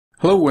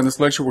Hello, in this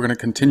lecture we're going to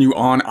continue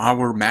on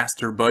our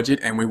master budget,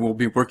 and we will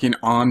be working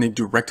on the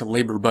direct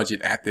labor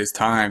budget at this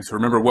time. So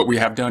remember what we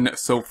have done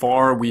so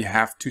far. We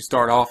have to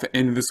start off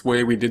in this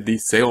way. We did the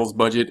sales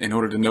budget. In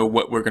order to know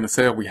what we're going to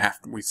sell, we have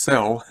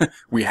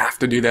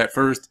to do that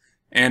first.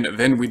 And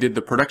then we did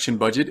the production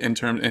budget in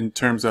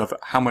terms of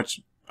how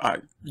much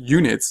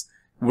units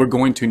we're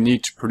going to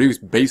need to produce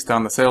based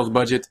on the sales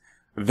budget.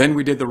 Then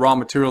we did the raw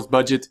materials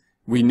budget.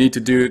 We need to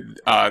do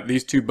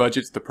these two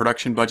budgets, the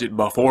production budget,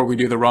 before we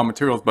do the raw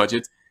materials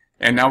budget.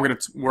 And now we're going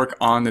to work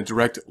on the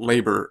direct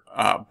labor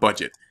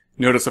budget.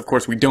 Notice, of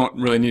course, we don't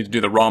really need to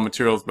do the raw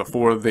materials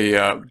before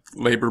the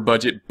labor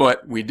budget,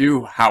 but we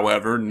do,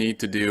 however, need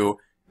to do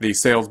the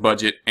sales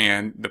budget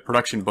and the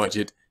production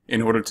budget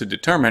in order to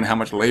determine how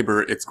much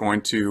labor it's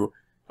going to,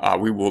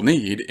 we will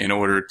need in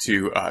order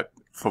to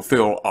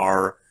fulfill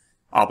our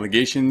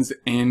obligations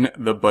in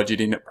the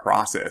budgeting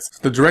process.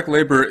 The direct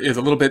labor is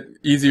a little bit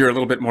easier, a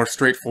little bit more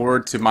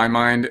straightforward to my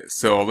mind.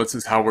 So this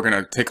is how we're going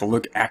to take a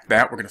look at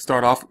that. We're going to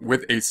start off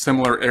with a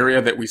similar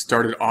area that we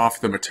started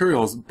off the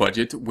materials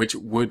budget, which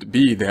would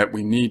be that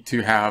we need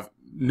to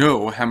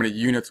know how many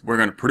units we're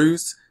going to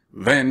produce.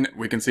 Then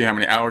we can see how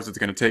many hours it's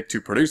going to take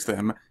to produce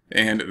them.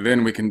 And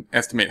then we can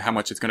estimate how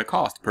much it's going to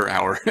cost per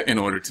hour in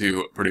order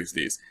to produce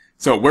these.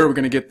 So where are we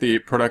going to get the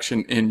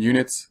production in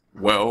units?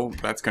 Well,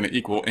 that's going to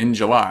equal in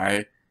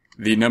July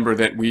the number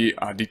that we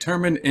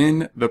determined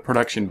in the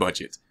production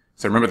budget.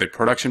 So remember, the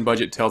production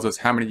budget tells us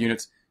how many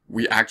units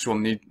we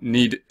actually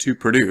need to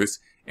produce,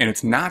 and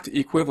it's not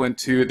equivalent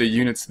to the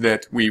units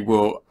that we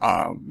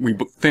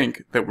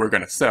think that we're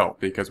going to sell,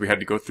 because we had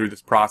to go through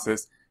this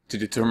process to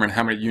determine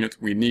how many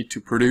units we need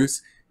to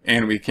produce,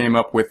 and we came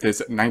up with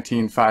this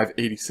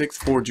 19,586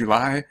 for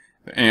July,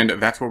 and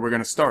that's where we're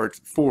going to start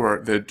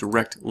for the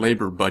direct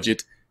labor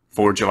budget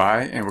for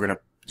July, and we're going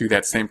to do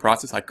that same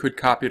process. I could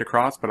copy it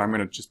across, but I'm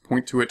going to just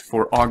point to it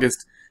for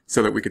August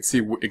so that we could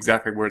see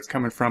exactly where it's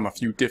coming from a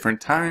few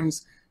different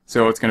times.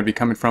 So it's going to be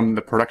coming from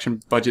the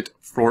production budget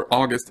for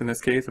August in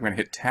this case. I'm going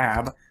to hit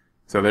tab.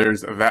 So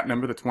there's that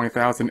number, the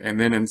 20,000, and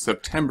then in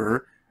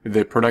September,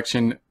 the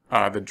production,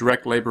 the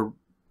direct labor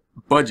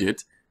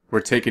budget, we're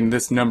taking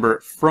this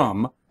number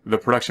from the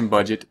production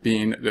budget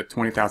being the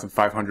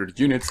 20,500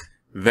 units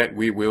that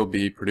we will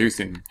be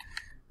producing.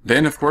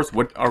 Then, of course,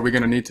 what are we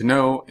going to need to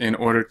know in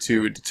order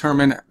to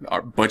determine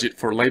our budget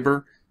for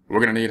labor? We're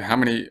going to need how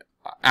many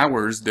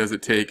hours does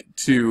it take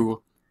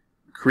to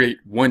create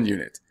one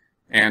unit.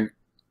 And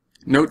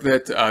note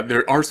that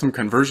there are some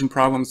conversion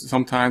problems.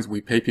 Sometimes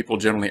we pay people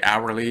generally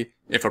hourly.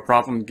 If a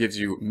problem gives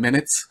you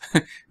minutes,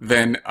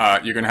 then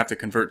you're going to have to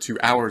convert to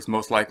hours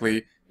most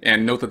likely.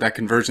 And note that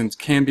conversions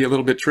can be a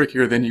little bit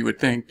trickier than you would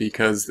think,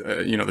 because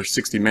there's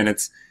 60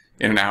 minutes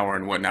in an hour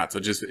and whatnot. So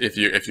just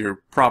if your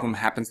problem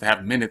happens to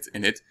have minutes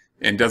in it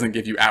and doesn't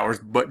give you hours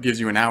but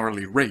gives you an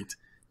hourly rate,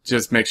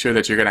 just make sure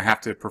that you're going to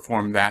have to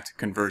perform that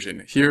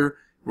conversion. Here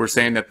we're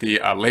saying that the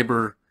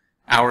labor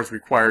hours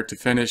required to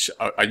finish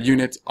a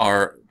unit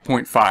are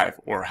 0.5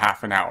 or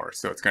half an hour.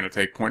 So it's going to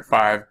take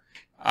 0.5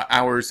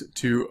 hours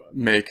to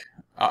make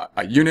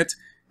a unit,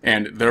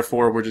 and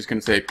therefore we're just going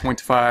to say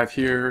 0.5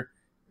 here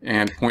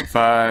and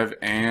 0.5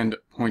 and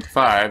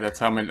 0.5. That's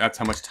how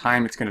much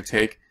time it's going to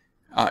take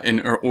in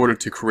order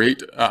to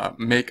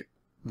make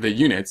the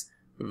units.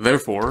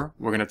 Therefore,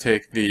 we're going to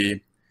take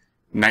the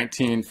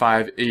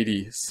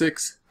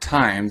 19,586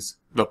 times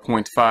the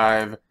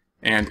 0.5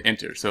 and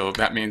enter. So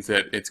that means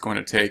that it's going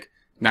to take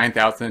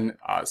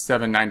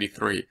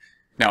 9,793.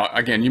 Now,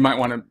 again, you might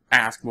want to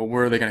ask, well,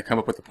 where are they going to come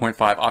up with the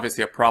 0.5?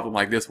 Obviously, a problem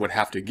like this would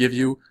have to give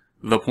you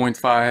the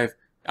 0.5.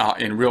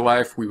 In real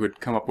life, we would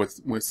come up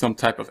with some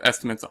type of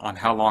estimates on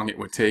how long it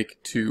would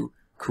take to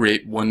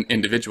create one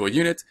individual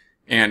unit.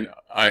 And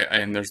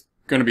there's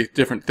going to be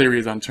different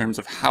theories on terms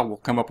of how we'll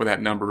come up with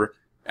that number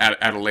at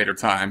a later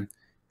time.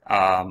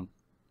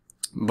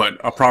 But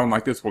a problem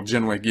like this will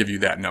generally give you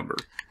that number.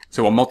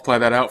 So we'll multiply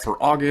that out for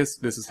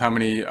August. This is how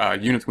many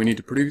units we need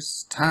to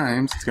produce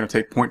times. It's going to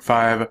take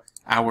 0.5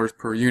 hours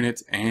per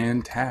unit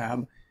and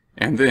tab.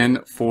 And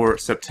then for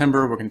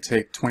September, we're going to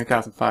take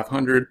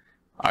 20,500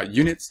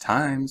 units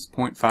times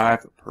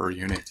 0.5 per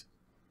unit.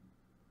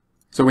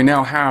 So we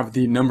now have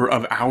the number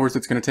of hours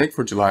it's going to take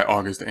for July,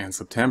 August, and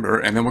September,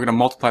 and then we're going to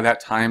multiply that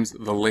times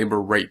the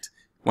labor rate.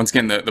 Once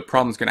again, the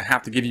problem is going to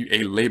have to give you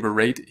a labor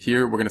rate.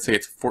 Here, we're going to say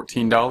it's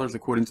 $14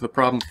 according to the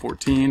problem,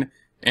 14.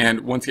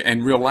 And once again,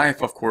 in real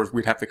life, of course,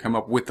 we'd have to come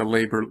up with the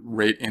labor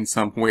rate in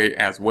some way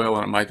as well,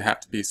 and it might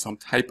have to be some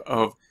type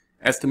of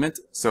estimate.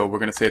 So we're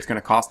going to say it's going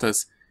to cost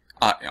us,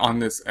 on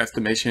this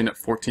estimation,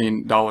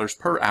 $14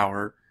 per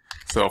hour.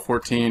 So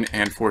 14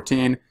 and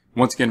 14.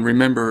 Once again,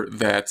 remember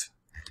that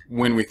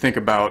when we think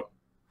about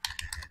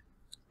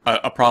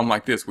a problem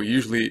like this, we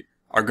usually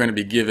are going to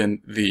be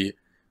given the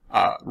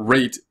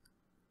rate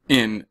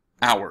in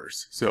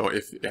hours. So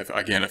if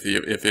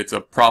it's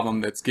a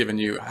problem that's given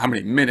you how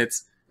many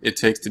minutes it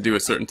takes to do a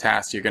certain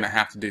task, you're going to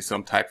have to do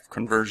some type of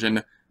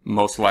conversion,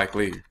 most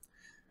likely.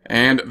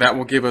 And that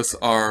will give us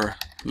our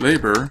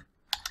labor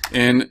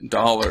in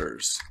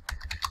dollars.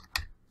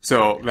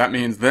 So that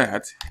means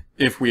that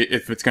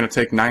if it's going to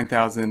take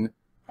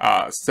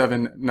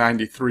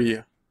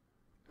 9,793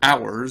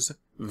 hours,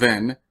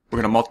 then we're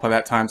going to multiply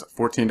that times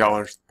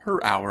 $14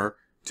 per hour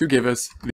to give us